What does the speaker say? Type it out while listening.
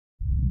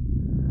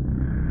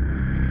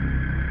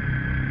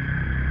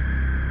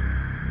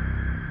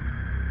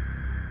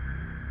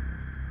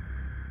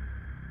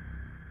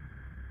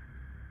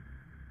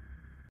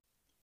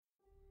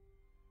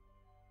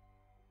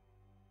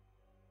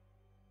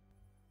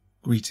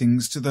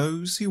Greetings to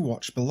those who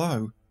watch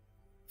below.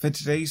 For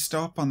today's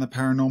stop on the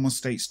Paranormal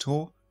States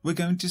tour, we're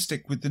going to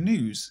stick with the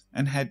news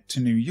and head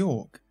to New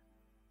York.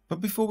 But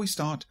before we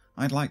start,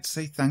 I'd like to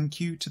say thank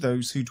you to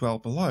those who dwell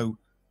below,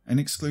 an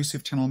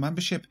exclusive channel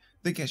membership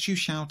that gets you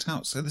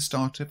shout-outs at the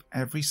start of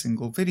every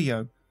single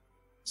video.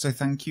 So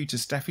thank you to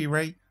Steffi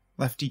Ray,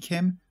 Lefty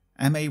Kim,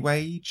 M.A.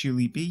 Way,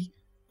 Julie B,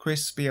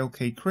 Chris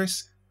BLK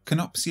Chris,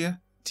 Canopsia,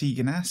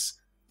 Tegan S,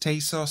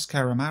 Taysos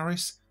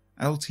Karamaris,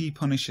 LT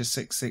Punisher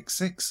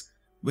 666,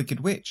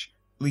 Wicked Witch,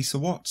 Lisa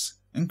Watts,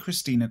 and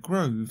Christina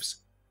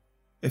Groves.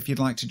 If you'd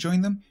like to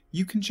join them,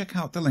 you can check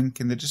out the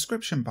link in the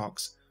description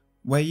box,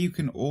 where you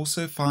can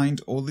also find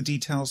all the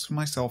details for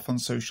myself on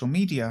social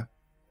media.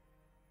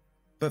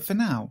 But for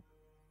now,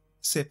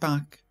 sit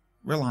back,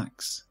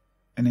 relax,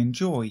 and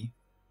enjoy.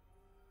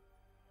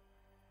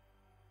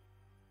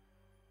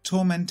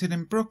 Tormented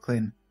in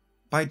Brooklyn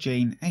by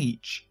Jane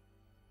H.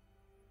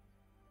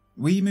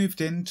 We moved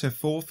into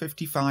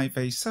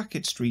 455A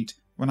Sackett Street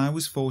when I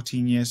was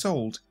 14 years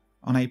old,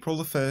 on April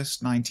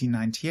 1st,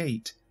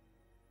 1998.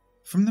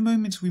 From the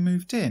moment we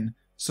moved in,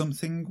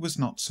 something was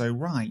not so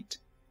right.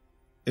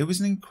 It was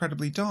an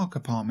incredibly dark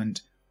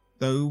apartment,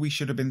 though we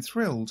should have been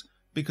thrilled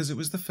because it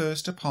was the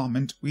first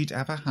apartment we'd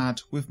ever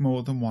had with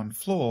more than one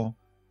floor.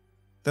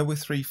 There were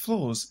 3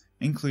 floors,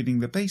 including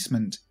the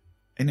basement,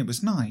 and it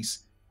was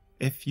nice,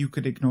 if you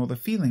could ignore the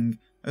feeling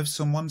of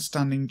someone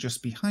standing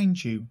just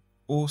behind you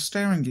or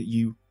staring at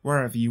you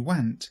wherever you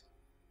went.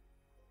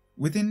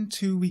 Within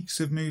 2 weeks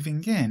of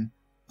moving in,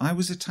 I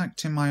was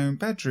attacked in my own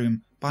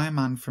bedroom by a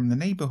man from the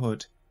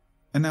neighbourhood.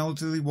 An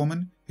elderly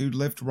woman who'd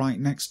lived right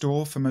next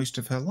door for most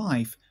of her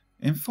life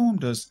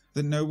informed us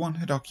that no one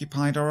had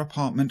occupied our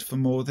apartment for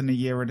more than a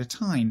year at a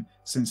time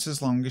since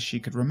as long as she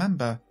could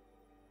remember.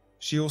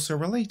 She also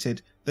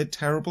related that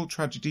terrible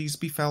tragedies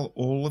befell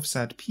all of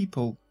said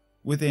people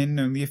within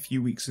only a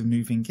few weeks of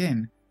moving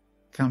in,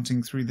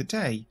 counting through the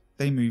day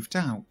they moved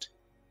out.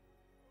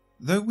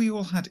 Though we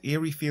all had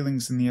eerie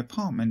feelings in the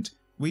apartment,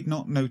 we'd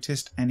not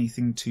noticed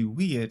anything too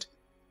weird.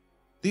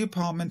 The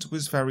apartment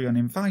was very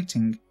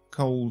uninviting,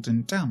 cold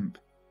and damp.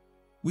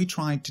 We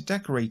tried to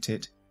decorate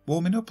it,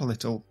 warm it up a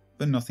little,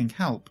 but nothing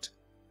helped.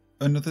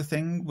 Another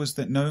thing was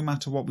that no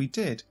matter what we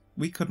did,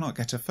 we could not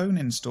get a phone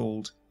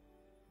installed.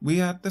 We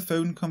had the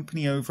phone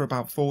company over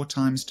about 4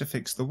 times to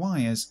fix the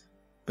wires,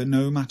 but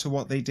no matter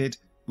what they did,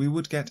 we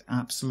would get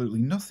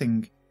absolutely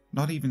nothing,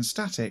 not even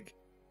static,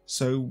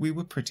 so we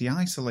were pretty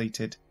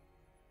isolated.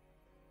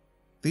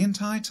 The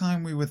entire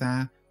time we were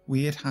there,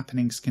 weird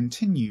happenings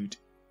continued.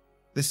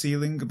 The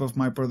ceiling above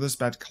my brother's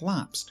bed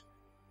collapsed.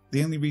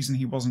 The only reason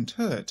he wasn't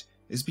hurt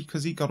is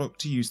because he got up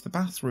to use the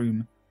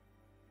bathroom.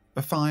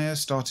 A fire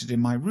started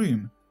in my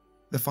room.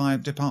 The fire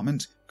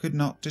department could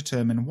not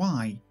determine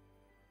why.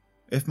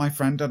 If my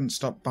friend hadn't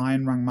stopped by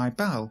and rang my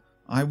bell,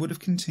 I would have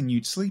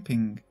continued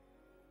sleeping.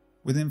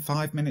 Within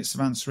 5 minutes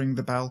of answering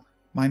the bell,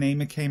 my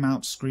neighbour came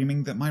out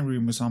screaming that my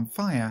room was on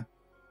fire.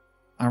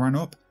 I ran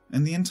up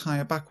and the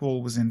entire back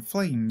wall was in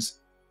flames.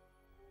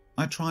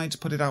 I tried to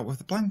put it out with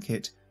a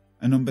blanket,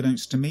 and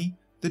unbeknownst to me,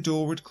 the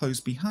door had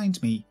closed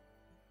behind me.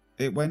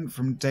 It went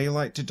from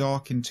daylight to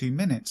dark in 2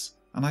 minutes,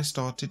 and I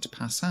started to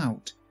pass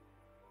out.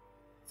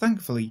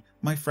 Thankfully,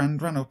 my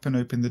friend ran up and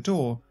opened the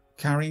door,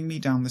 carrying me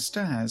down the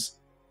stairs,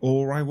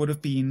 or I would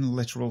have been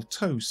literal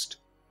toast.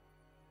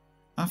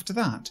 After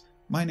that,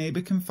 my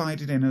neighbour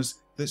confided in us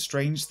that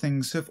strange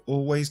things have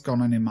always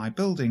gone on in my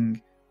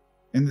building.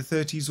 In the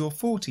 30s or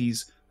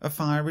 40s, a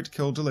fire had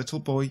killed a little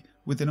boy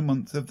within a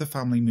month of the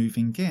family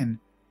moving in.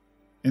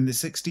 In the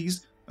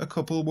 60s, a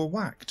couple were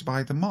whacked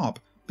by the mob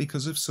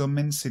because of some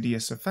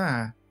insidious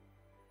affair.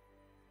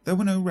 There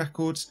were no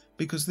records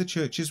because the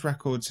church's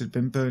records had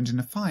been burned in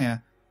a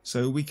fire,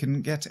 so we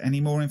couldn't get any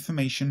more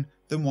information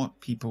than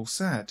what people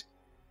said.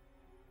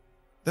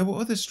 There were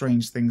other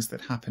strange things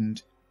that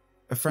happened.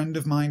 A friend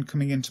of mine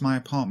coming into my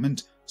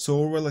apartment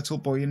saw a little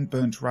boy in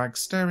burnt rags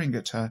staring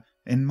at her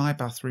in my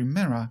bathroom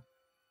mirror.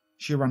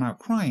 She ran out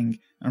crying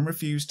and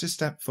refused to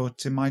step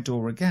foot in my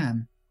door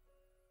again.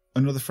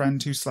 Another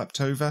friend who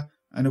slept over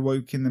and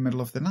awoke in the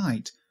middle of the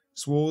night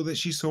swore that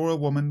she saw a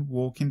woman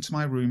walk into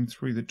my room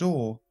through the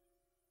door.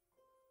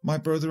 My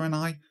brother and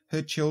I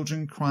heard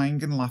children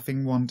crying and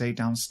laughing one day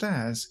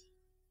downstairs,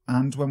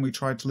 and when we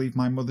tried to leave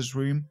my mother's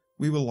room,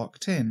 we were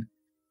locked in,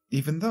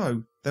 even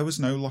though there was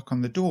no lock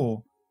on the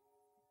door.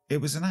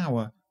 It was an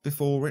hour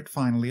before it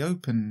finally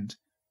opened.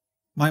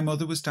 My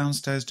mother was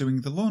downstairs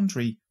doing the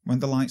laundry when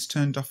the lights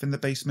turned off in the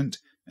basement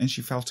and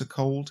she felt a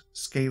cold,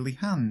 scaly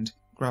hand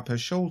grab her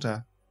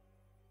shoulder.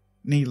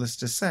 Needless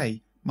to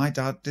say, my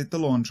dad did the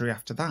laundry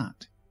after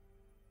that.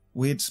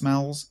 Weird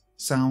smells,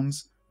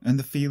 sounds, and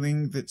the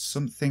feeling that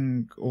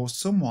something or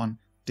someone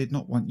did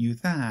not want you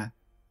there,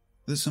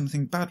 that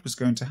something bad was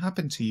going to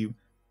happen to you,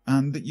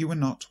 and that you were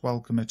not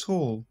welcome at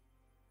all.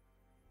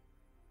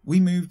 We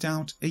moved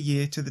out a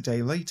year to the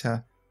day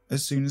later,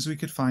 as soon as we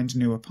could find a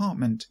new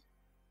apartment.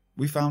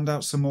 We found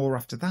out some more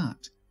after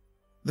that.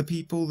 The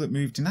people that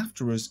moved in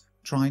after us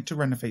tried to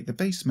renovate the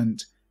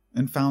basement,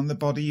 and found the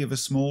body of a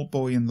small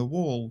boy in the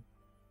wall.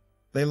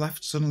 They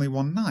left suddenly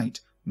one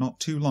night, not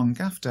too long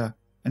after,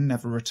 and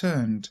never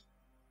returned.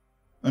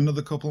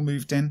 Another couple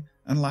moved in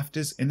and left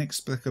as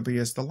inexplicably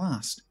as the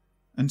last,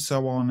 and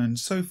so on and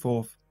so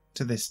forth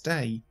to this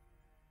day.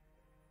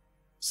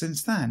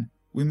 Since then,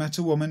 we met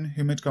a woman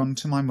whom had gone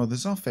to my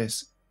mother's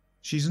office.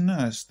 She's a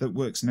nurse that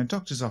works in a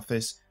doctor's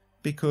office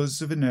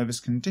because of a nervous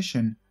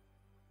condition.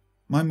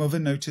 My mother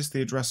noticed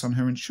the address on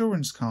her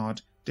insurance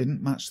card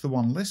didn't match the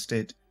one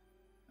listed,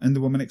 and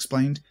the woman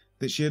explained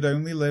that she had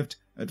only lived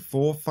at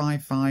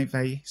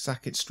 455A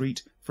Sackett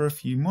Street for a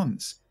few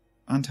months,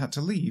 and had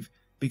to leave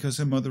because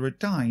her mother had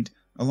died,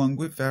 along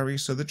with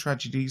various other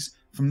tragedies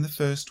from the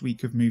first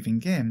week of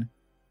moving in.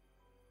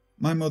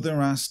 My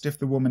mother asked if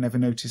the woman ever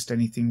noticed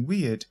anything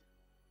weird.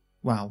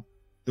 Well,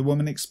 the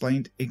woman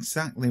explained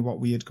exactly what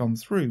we had gone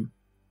through.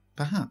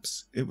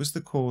 Perhaps it was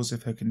the cause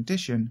of her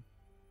condition.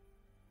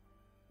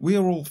 We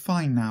are all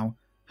fine now,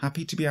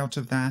 happy to be out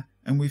of there,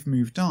 and we've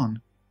moved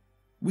on.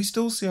 We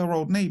still see our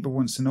old neighbour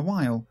once in a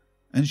while,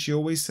 and she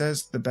always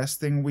says the best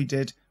thing we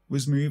did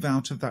was move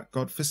out of that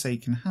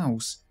god-forsaken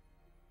house.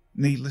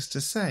 Needless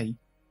to say,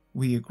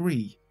 we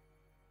agree.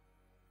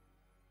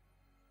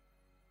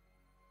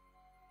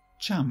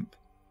 Champ.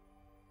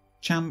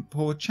 Champ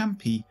or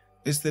Champy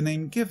is the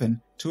name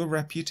given to a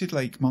reputed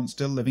lake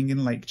monster living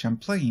in Lake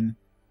Champlain.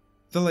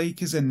 The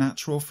lake is a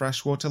natural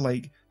freshwater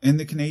lake in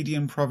the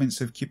Canadian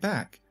province of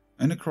Quebec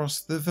and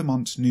across the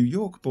Vermont-New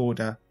York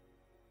border.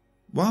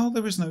 While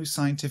there is no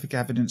scientific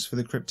evidence for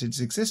the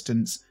cryptid's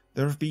existence,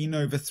 there have been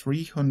over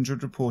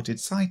 300 reported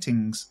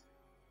sightings.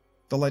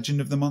 The legend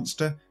of the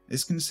monster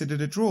is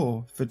considered a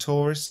draw for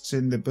tourists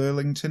in the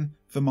Burlington,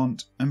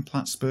 Vermont and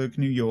Plattsburgh,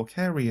 New York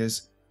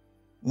areas.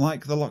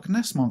 Like the Loch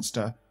Ness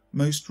Monster,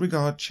 most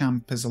regard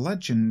Champ as a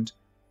legend.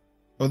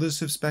 Others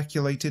have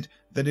speculated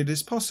that it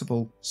is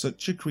possible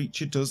such a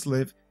creature does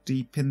live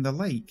deep in the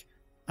lake,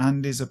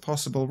 and is a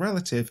possible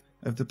relative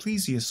of the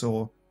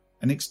plesiosaur,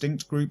 an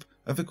extinct group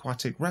of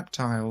aquatic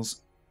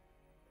reptiles.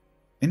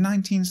 In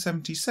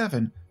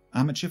 1977,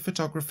 amateur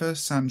photographer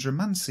Sandra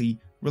Mancy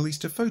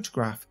released a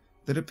photograph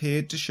that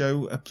appeared to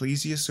show a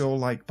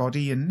plesiosaur-like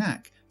body and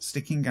neck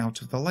sticking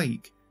out of the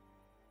lake.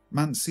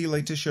 Mancy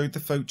later showed the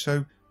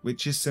photo,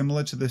 which is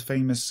similar to the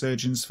famous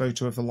surgeon's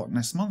photo of the Loch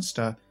Ness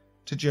Monster,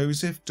 to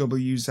Joseph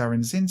W.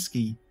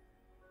 Zarinzinski.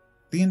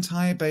 The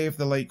entire bay of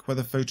the lake where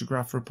the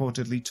photograph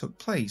reportedly took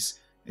place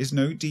is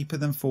no deeper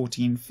than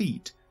 14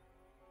 feet.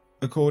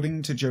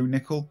 According to Joe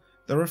Nickel,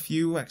 there are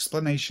few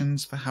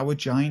explanations for how a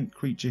giant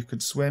creature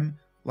could swim,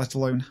 let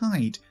alone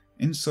hide,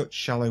 in such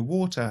shallow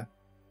water.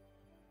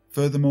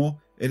 Furthermore,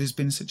 it has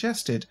been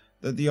suggested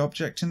that the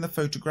object in the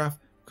photograph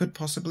could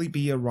possibly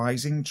be a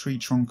rising tree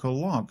trunk or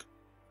log.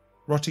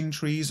 Rotting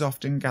trees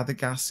often gather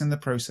gas in the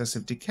process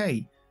of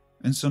decay,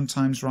 and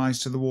sometimes rise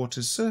to the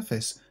water's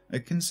surface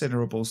at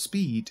considerable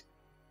speed.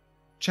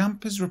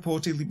 Champ has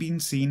reportedly been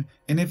seen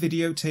in a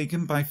video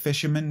taken by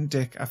fisherman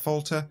Dick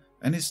Affolter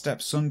and his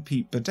stepson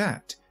Pete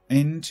Burdett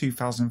in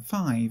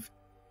 2005.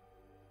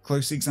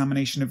 Close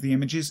examination of the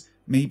images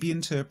may be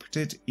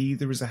interpreted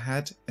either as a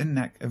head and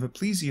neck of a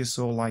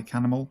plesiosaur-like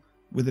animal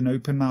with an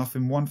open mouth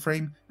in one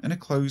frame and a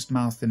closed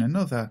mouth in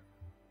another,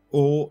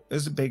 or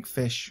as a big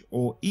fish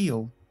or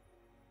eel.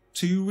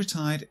 2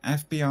 retired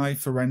FBI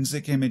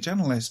forensic image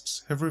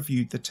analysts have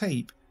reviewed the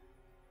tape.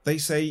 They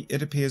say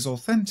it appears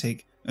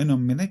authentic and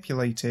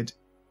unmanipulated.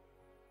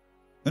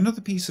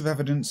 Another piece of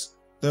evidence,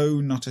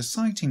 though not a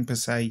sighting per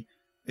se,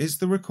 is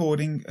the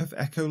recording of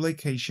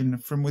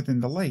echolocation from within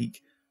the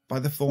lake by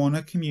the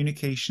Fauna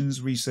Communications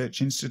Research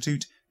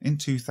Institute in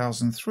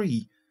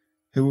 2003,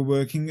 who were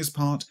working as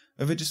part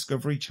of a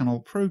Discovery Channel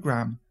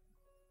program.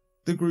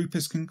 The group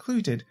has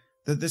concluded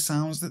that the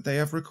sounds that they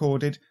have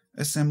recorded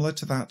are similar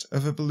to that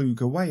of a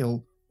beluga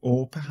whale,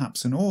 or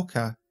perhaps an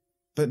orca,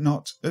 but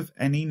not of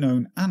any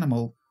known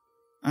animal,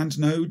 and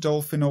no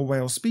dolphin or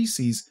whale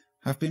species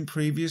have been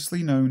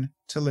previously known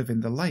to live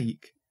in the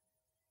lake.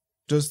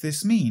 Does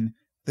this mean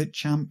that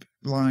Champ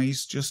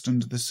lies just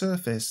under the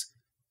surface,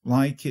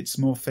 like its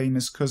more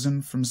famous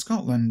cousin from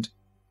Scotland,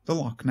 the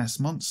Loch Ness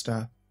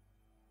Monster?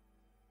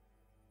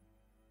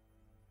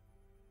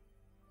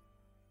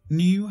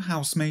 New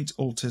housemate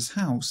alters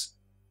house.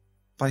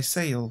 By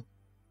Sale.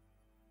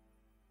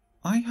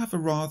 I have a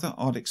rather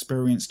odd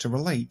experience to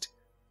relate.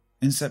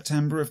 In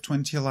September of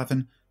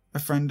 2011, a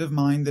friend of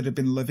mine that had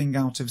been living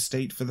out of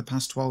state for the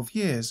past 12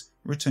 years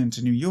returned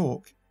to New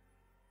York.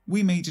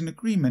 We made an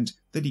agreement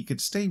that he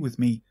could stay with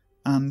me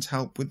and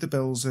help with the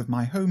bills of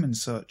my home and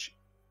such.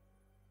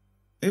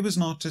 It was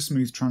not a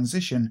smooth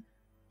transition.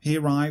 He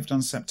arrived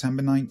on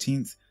September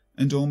 19th,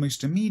 and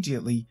almost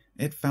immediately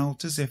it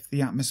felt as if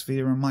the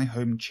atmosphere in my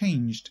home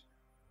changed.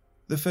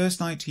 The first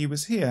night he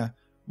was here,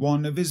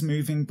 one of his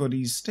moving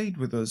buddies stayed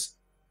with us.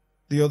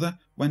 The other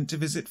went to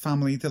visit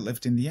family that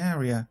lived in the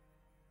area.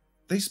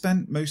 They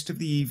spent most of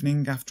the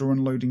evening after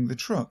unloading the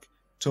truck,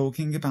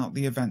 talking about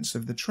the events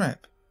of the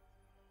trip.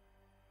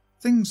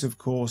 Things, of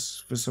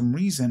course, for some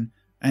reason,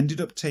 ended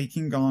up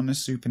taking on a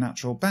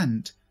supernatural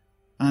bent,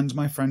 and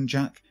my friend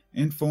Jack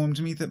informed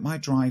me that my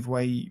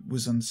driveway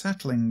was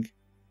unsettling.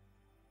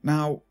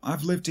 Now,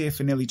 I've lived here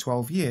for nearly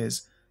 12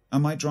 years,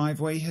 and my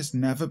driveway has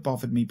never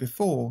bothered me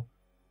before.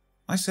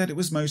 I said it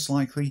was most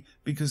likely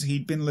because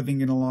he'd been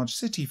living in a large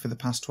city for the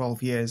past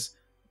 12 years,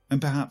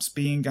 and perhaps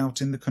being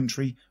out in the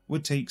country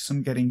would take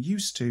some getting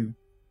used to.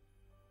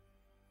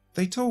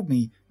 They told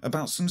me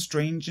about some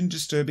strange and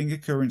disturbing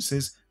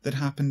occurrences that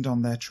happened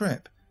on their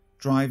trip,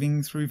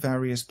 driving through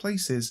various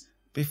places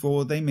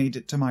before they made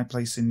it to my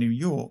place in New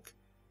York.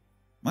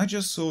 I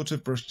just sort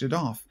of brushed it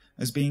off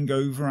as being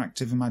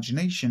overactive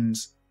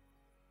imaginations.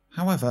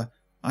 However,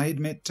 I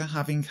admit to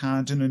having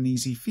had an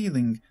uneasy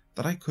feeling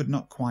that I could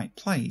not quite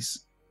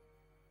place.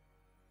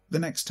 The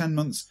next 10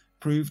 months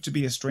proved to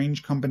be a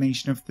strange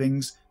combination of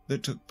things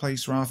that took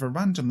place rather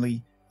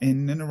randomly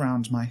in and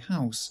around my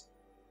house.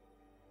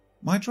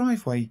 My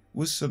driveway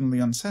was suddenly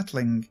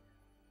unsettling.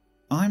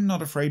 I'm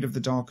not afraid of the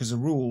dark as a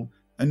rule,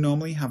 and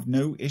normally have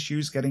no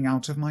issues getting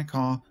out of my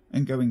car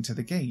and going to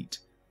the gate.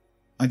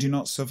 I do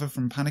not suffer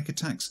from panic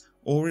attacks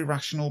or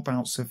irrational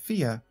bouts of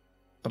fear,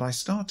 but I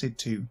started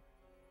to.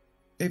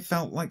 It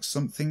felt like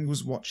something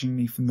was watching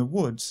me from the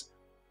woods,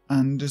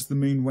 and as the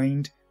moon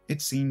waned,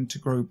 it seemed to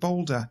grow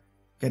bolder,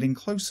 getting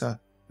closer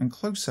and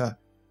closer,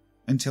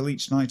 until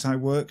each night I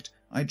worked,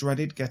 I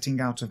dreaded getting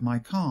out of my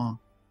car.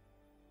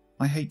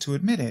 I hate to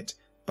admit it,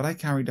 but I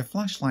carried a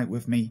flashlight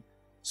with me,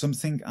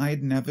 something I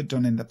had never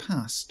done in the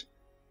past.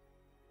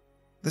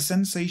 The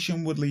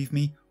sensation would leave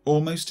me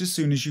almost as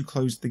soon as you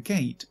closed the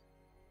gate.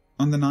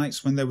 On the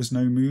nights when there was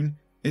no moon,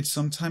 it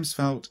sometimes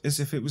felt as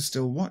if it was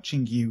still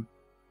watching you,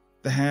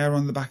 the hair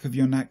on the back of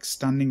your neck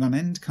standing on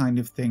end kind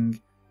of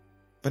thing,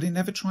 but it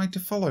never tried to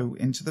follow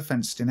into the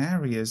fenced-in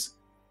areas.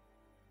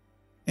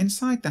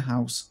 Inside the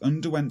house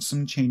underwent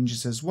some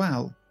changes as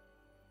well.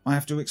 I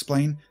have to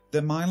explain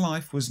that my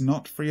life was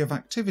not free of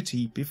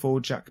activity before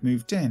Jack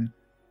moved in,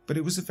 but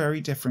it was a very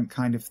different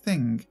kind of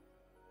thing.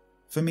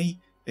 For me,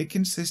 it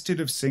consisted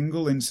of a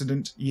single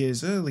incident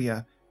years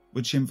earlier,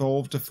 which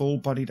involved a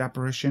full-bodied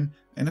apparition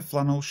in a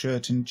flannel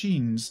shirt and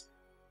jeans,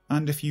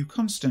 and a few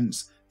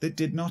constants that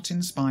did not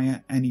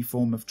inspire any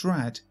form of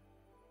dread.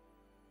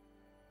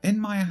 In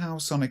my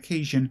house on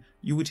occasion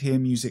you would hear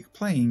music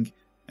playing,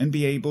 and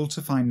be able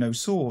to find no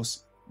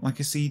source, like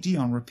a CD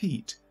on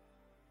repeat.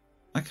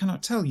 I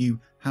cannot tell you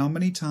how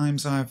many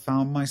times I have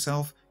found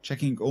myself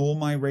checking all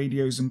my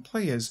radios and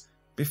players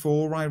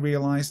before I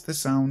realised the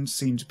sound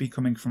seemed to be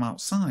coming from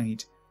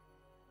outside.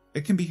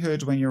 It can be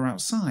heard when you're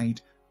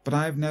outside, but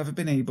I have never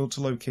been able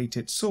to locate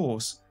its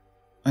source,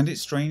 and it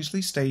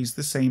strangely stays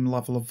the same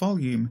level of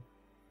volume,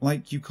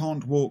 like you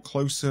can't walk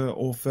closer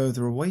or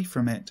further away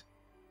from it.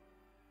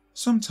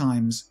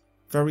 Sometimes,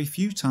 very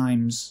few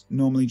times,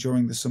 normally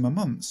during the summer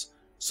months,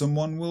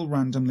 someone will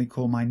randomly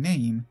call my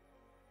name.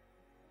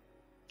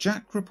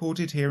 Jack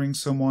reported hearing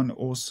someone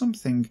or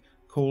something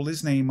call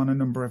his name on a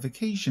number of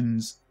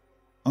occasions.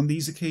 On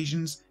these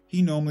occasions,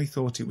 he normally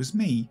thought it was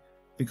me,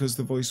 because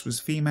the voice was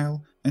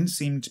female and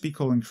seemed to be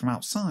calling from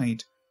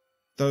outside,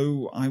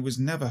 though I was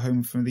never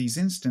home from these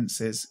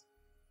instances.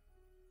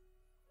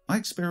 I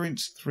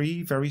experienced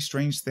 3 very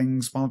strange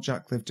things while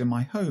Jack lived in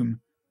my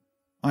home.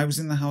 I was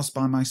in the house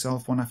by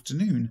myself one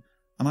afternoon,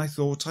 and I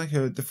thought I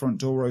heard the front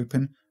door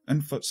open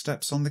and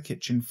footsteps on the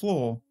kitchen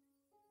floor.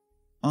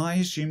 I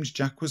assumed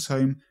Jack was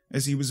home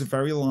as he was a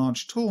very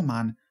large, tall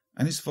man,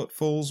 and his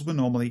footfalls were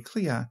normally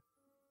clear.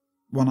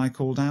 When I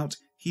called out,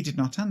 he did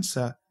not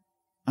answer,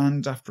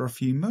 and after a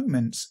few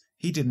moments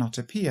he did not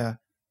appear,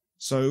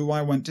 so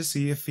I went to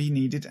see if he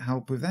needed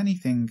help with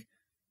anything,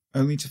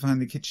 only to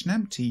find the kitchen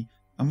empty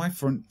and my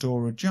front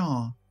door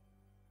ajar.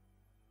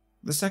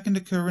 The second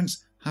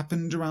occurrence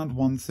happened around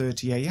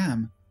 1:30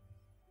 a.m.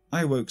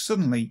 I awoke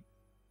suddenly.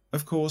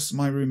 Of course,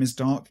 my room is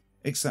dark,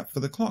 except for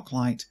the clock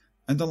light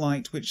and the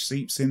light which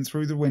seeps in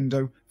through the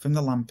window from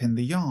the lamp in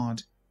the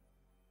yard.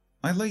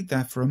 I laid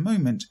there for a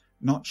moment,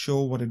 not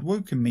sure what had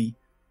woken me,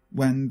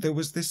 when there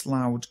was this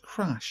loud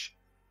crash,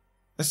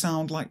 a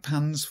sound like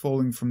pans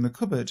falling from the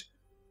cupboard.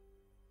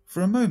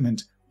 For a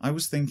moment I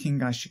was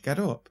thinking I should get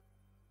up,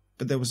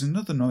 but there was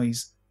another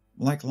noise,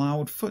 like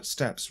loud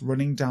footsteps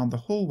running down the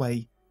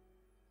hallway.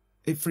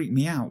 It freaked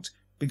me out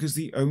because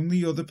the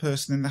only other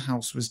person in the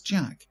house was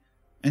Jack,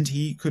 and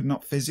he could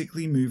not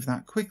physically move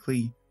that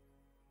quickly.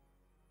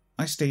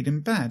 I stayed in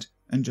bed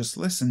and just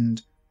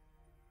listened.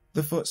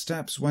 The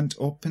footsteps went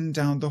up and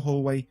down the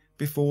hallway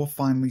before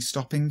finally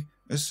stopping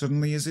as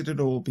suddenly as it had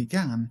all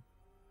began.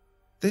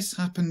 This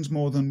happened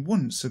more than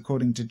once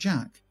according to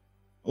Jack,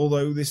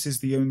 although this is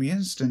the only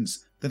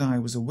instance that I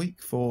was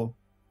awake for.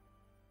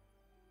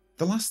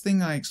 The last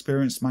thing I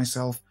experienced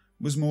myself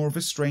was more of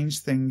a strange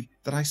thing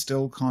that I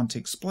still can't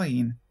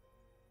explain.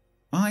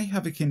 I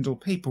have a Kindle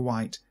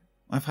Paperwhite.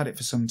 I've had it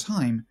for some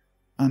time,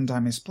 and I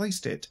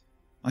misplaced it.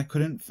 I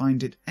couldn't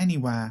find it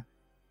anywhere.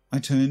 I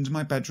turned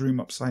my bedroom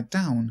upside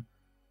down.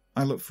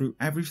 I looked through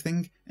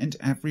everything and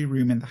every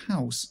room in the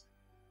house.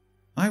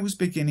 I was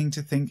beginning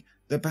to think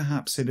that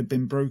perhaps it had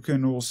been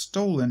broken or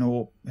stolen,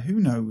 or who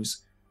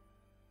knows.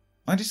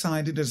 I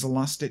decided as a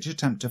last-ditch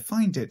attempt to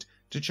find it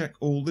to check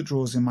all the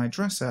drawers in my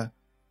dresser.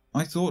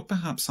 I thought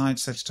perhaps I'd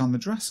set it on the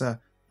dresser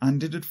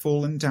and it had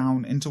fallen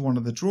down into one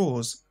of the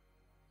drawers.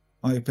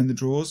 I opened the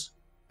drawers,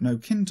 no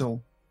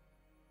Kindle.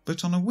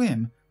 But on a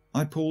whim,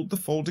 I pulled the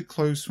folded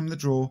clothes from the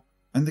drawer,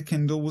 and the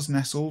Kindle was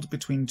nestled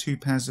between two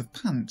pairs of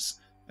pants,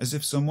 as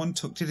if someone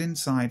tucked it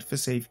inside for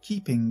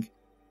safekeeping.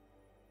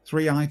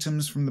 3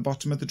 items from the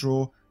bottom of the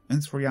drawer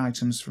and 3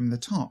 items from the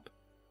top.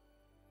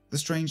 The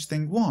strange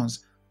thing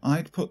was,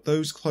 I'd put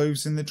those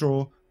clothes in the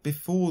drawer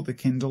before the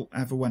Kindle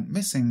ever went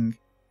missing.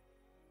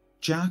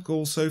 Jack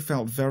also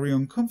felt very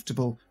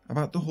uncomfortable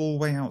about the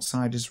hallway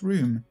outside his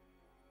room.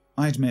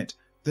 I admit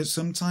that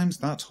sometimes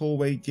that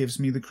hallway gives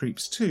me the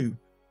creeps too,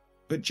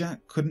 but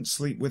Jack couldn't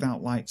sleep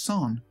without lights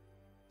on,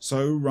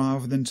 so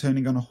rather than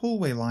turning on a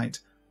hallway light,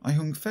 I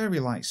hung fairy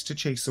lights to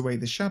chase away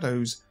the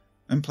shadows,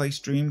 and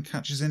placed dream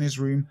catchers in his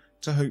room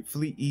to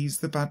hopefully ease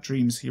the bad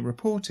dreams he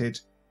reported.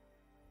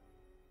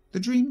 The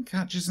dream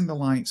catchers and the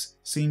lights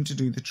seemed to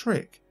do the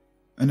trick,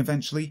 and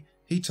eventually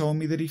he told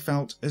me that he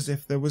felt as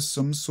if there was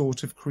some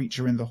sort of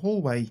creature in the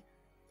hallway,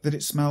 that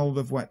it smelled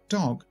of wet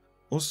dog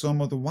or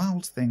some other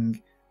wild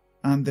thing,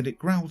 and that it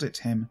growled at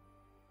him.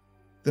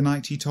 The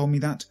night he told me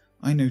that,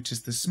 I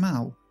noticed the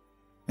smell,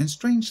 and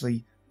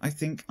strangely, I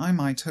think I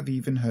might have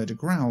even heard a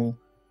growl,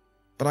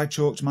 but I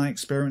chalked my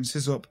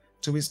experiences up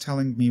to his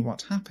telling me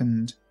what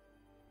happened.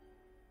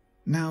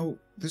 Now,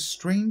 the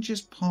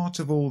strangest part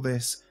of all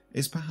this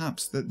is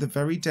perhaps that the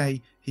very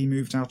day he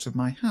moved out of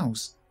my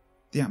house,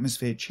 the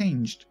atmosphere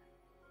changed.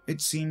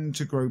 It seemed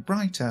to grow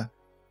brighter.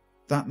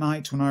 That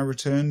night when I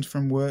returned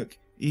from work,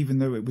 even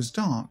though it was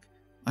dark,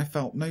 I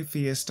felt no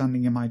fear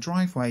standing in my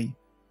driveway.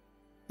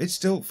 It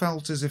still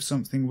felt as if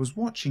something was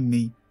watching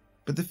me,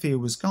 but the fear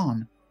was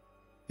gone.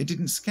 It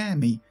didn't scare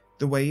me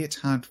the way it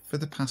had for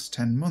the past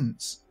 10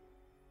 months.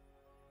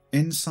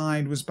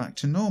 Inside was back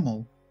to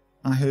normal.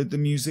 I heard the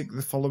music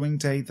the following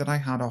day that I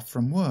had off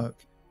from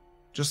work,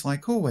 just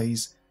like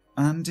always,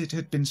 and it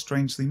had been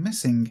strangely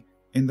missing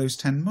in those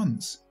 10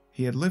 months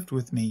he had lived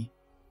with me.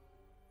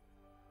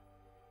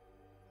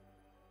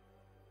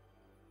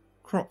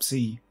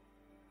 Cropsey.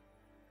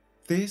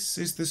 This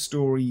is the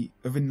story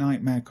of a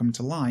nightmare come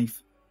to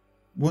life.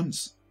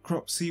 Once,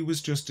 Cropsey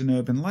was just an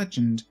urban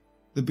legend,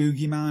 the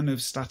boogeyman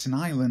of Staten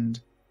Island.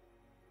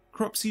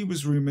 Cropsey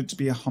was rumoured to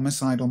be a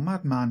homicidal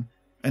madman,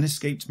 an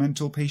escaped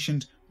mental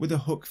patient with a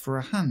hook for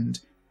a hand,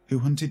 who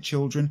hunted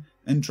children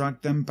and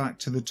dragged them back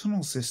to the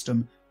tunnel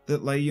system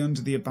that lay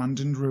under the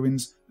abandoned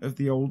ruins of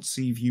the old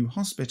Seaview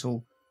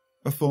Hospital,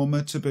 a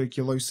former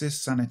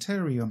tuberculosis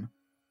sanitarium.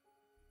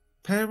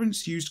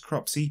 Parents used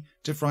Cropsey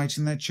to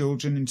frighten their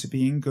children into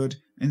being good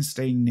and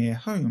staying near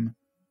home.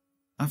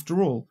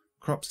 After all,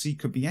 Cropsey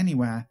could be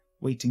anywhere,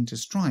 waiting to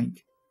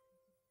strike.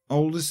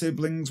 Older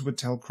siblings would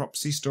tell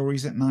Cropsey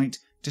stories at night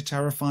to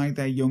terrify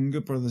their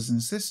younger brothers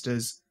and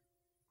sisters.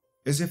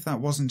 As if that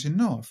wasn't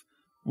enough,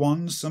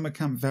 one summer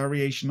camp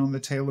variation on the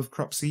tale of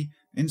Cropsey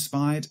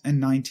inspired a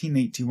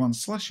 1981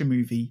 slasher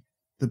movie,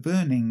 The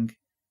Burning.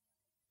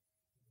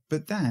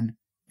 But then,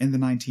 in the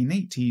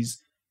 1980s,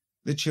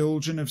 the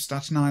children of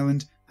Staten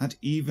Island had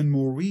even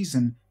more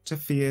reason to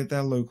fear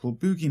their local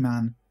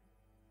boogeyman.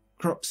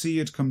 Cropsey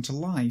had come to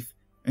life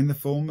in the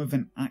form of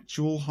an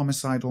actual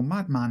homicidal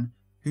madman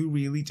who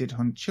really did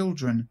hunt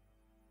children.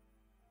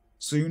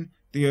 Soon,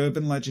 the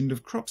urban legend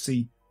of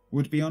Cropsey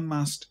would be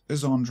unmasked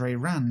as Andre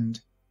Rand.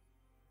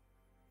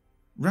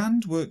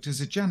 Rand worked as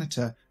a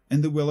janitor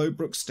in the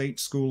Willowbrook State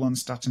School on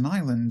Staten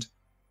Island,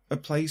 a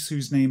place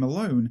whose name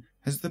alone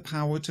has the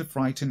power to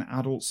frighten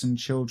adults and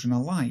children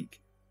alike.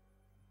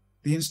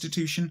 The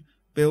institution,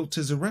 built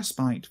as a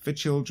respite for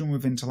children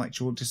with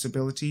intellectual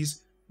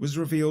disabilities, was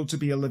revealed to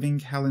be a living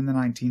hell in the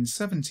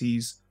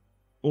 1970s,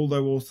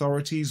 although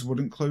authorities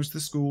wouldn't close the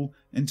school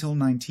until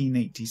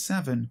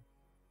 1987.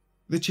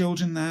 The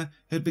children there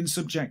had been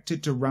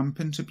subjected to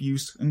rampant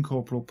abuse and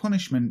corporal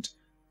punishment,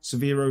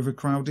 severe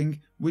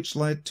overcrowding which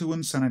led to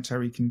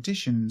unsanitary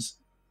conditions.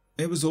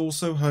 It was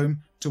also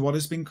home to what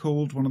has been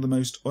called one of the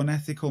most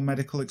unethical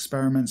medical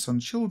experiments on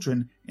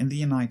children in the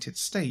United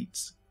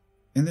States.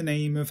 In the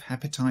name of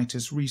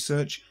hepatitis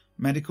research,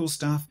 medical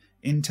staff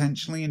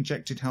intentionally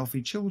injected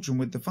healthy children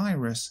with the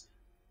virus,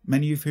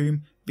 many of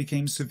whom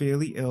became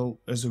severely ill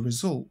as a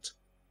result.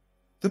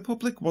 The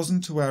public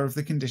wasn't aware of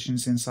the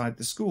conditions inside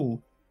the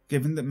school,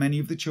 given that many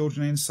of the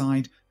children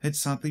inside had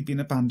sadly been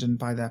abandoned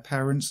by their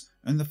parents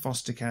and the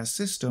foster care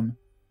system.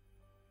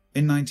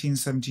 In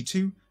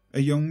 1972, a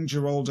young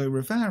Geraldo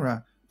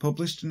Rivera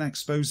published an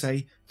expose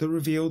that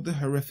revealed the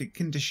horrific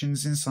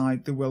conditions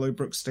inside the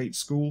Willowbrook State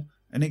School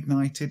and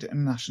ignited a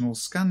national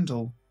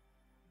scandal.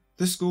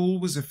 The school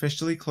was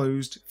officially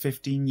closed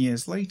 15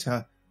 years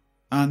later,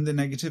 and the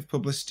negative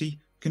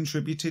publicity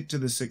contributed to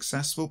the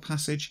successful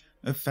passage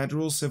of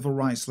federal civil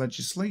rights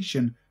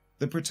legislation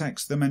that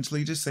protects the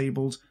mentally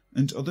disabled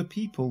and other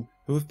people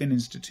who have been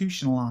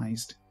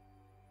institutionalized.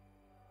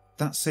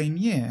 That same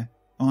year,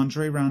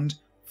 Andre Rand,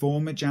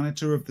 former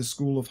janitor of the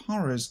School of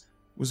Horrors,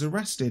 was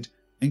arrested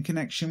in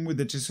connection with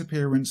the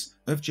disappearance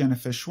of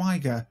Jennifer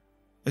Schweiger,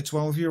 a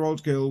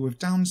 12-year-old girl with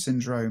Down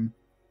syndrome.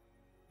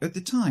 At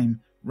the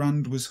time,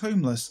 Rand was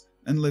homeless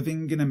and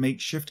living in a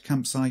makeshift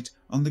campsite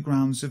on the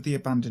grounds of the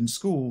abandoned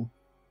school,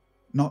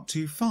 not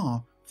too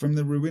far from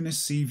the ruinous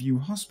Seaview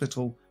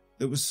Hospital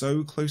that was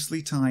so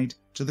closely tied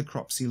to the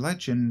Cropsey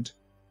legend.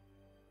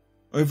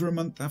 Over a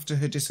month after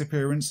her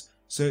disappearance,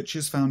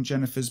 searchers found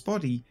Jennifer's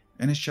body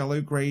in a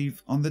shallow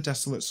grave on the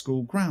desolate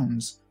school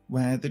grounds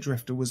where the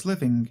drifter was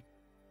living.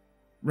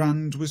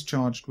 Rand was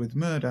charged with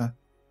murder.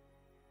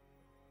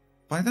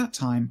 By that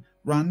time,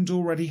 Rand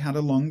already had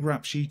a long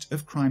rap sheet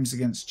of crimes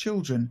against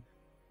children.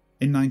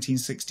 In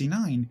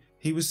 1969,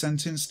 he was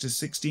sentenced to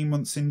 16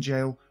 months in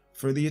jail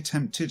for the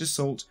attempted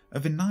assault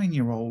of a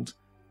 9-year-old.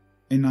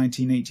 In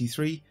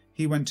 1983,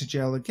 he went to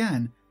jail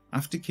again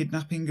after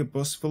kidnapping a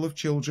bus full of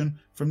children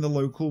from the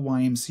local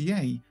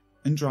YMCA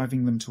and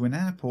driving them to an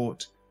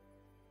airport.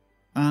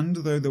 And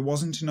though there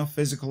wasn't enough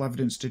physical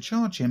evidence to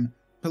charge him,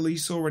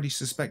 police already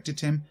suspected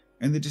him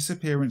in the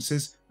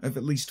disappearances of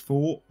at least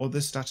 4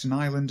 other Staten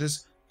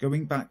Islanders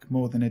going back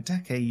more than a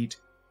decade.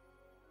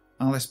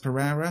 Alice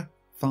Pereira,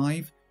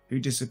 5, who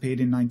disappeared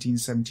in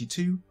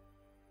 1972,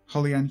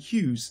 Holly Ann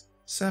Hughes,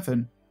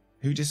 7,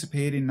 who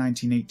disappeared in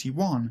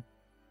 1981,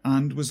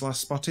 and was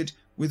last spotted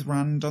with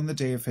Rand on the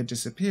day of her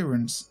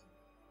disappearance,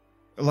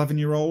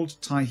 11-year-old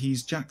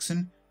Tyhees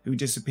Jackson, who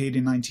disappeared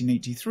in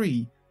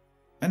 1983,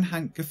 and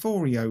Hank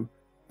Gafforio,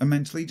 a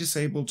mentally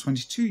disabled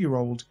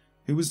 22-year-old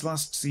who was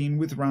last seen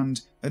with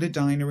Rand at a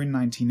diner in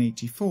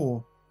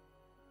 1984.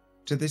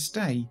 To this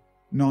day,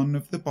 none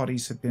of the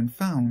bodies have been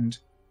found.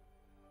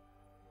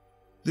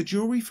 The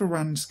jury for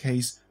Rand's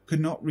case could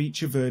not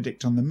reach a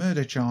verdict on the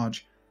murder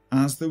charge,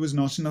 as there was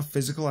not enough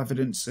physical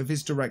evidence of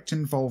his direct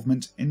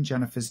involvement in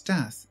Jennifer's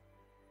death.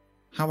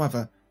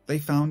 However, they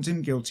found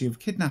him guilty of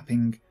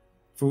kidnapping,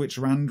 for which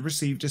Rand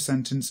received a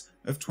sentence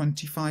of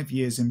 25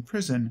 years in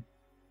prison.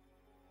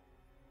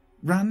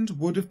 Rand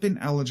would have been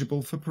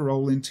eligible for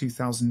parole in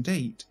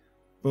 2008,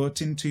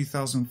 but in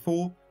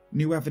 2004,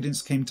 new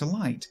evidence came to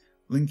light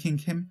linking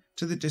him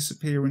to the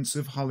disappearance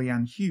of Holly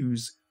Ann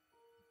Hughes.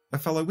 A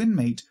fellow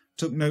inmate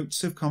took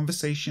notes of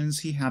conversations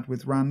he had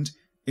with Rand,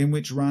 in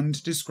which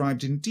Rand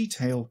described in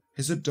detail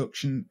his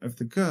abduction of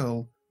the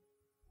girl.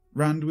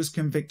 Rand was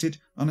convicted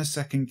on a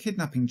second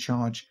kidnapping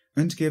charge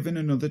and given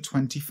another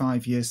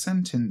 25-year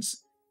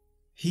sentence.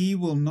 He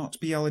will not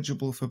be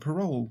eligible for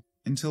parole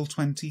until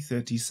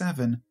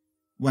 2037,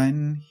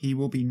 when he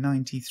will be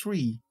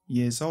 93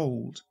 years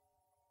old.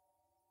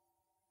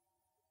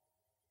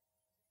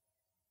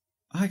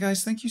 Hi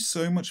guys, thank you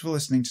so much for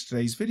listening to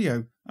today's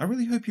video. I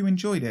really hope you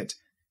enjoyed it.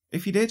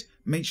 If you did,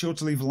 make sure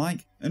to leave a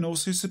like and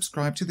also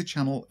subscribe to the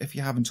channel if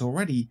you haven't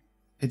already,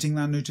 hitting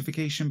that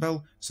notification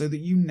bell so that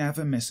you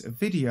never miss a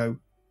video.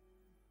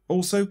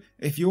 Also,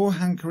 if you're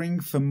hankering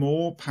for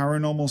more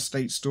paranormal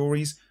state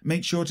stories,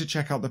 make sure to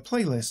check out the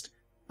playlist,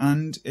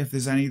 and if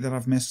there's any that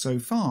I've missed so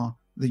far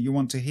that you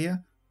want to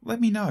hear, let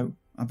me know.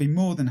 I'd be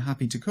more than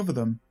happy to cover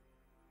them.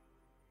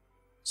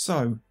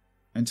 So,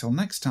 until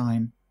next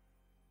time,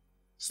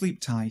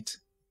 sleep tight.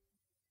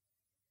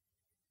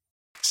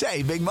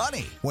 Save big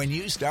money when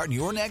you start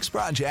your next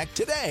project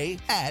today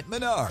at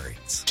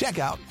Menards. Check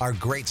out our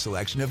great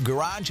selection of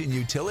garage and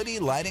utility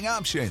lighting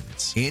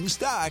options. In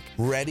stock,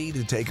 ready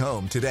to take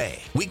home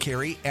today. We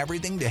carry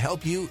everything to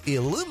help you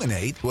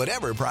illuminate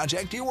whatever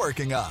project you're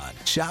working on.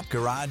 Shop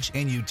garage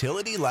and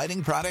utility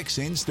lighting products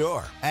in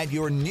store at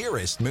your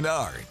nearest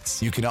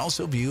Menards. You can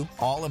also view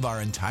all of our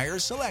entire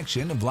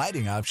selection of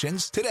lighting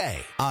options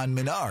today on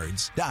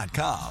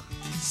Menards.com.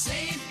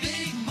 Save big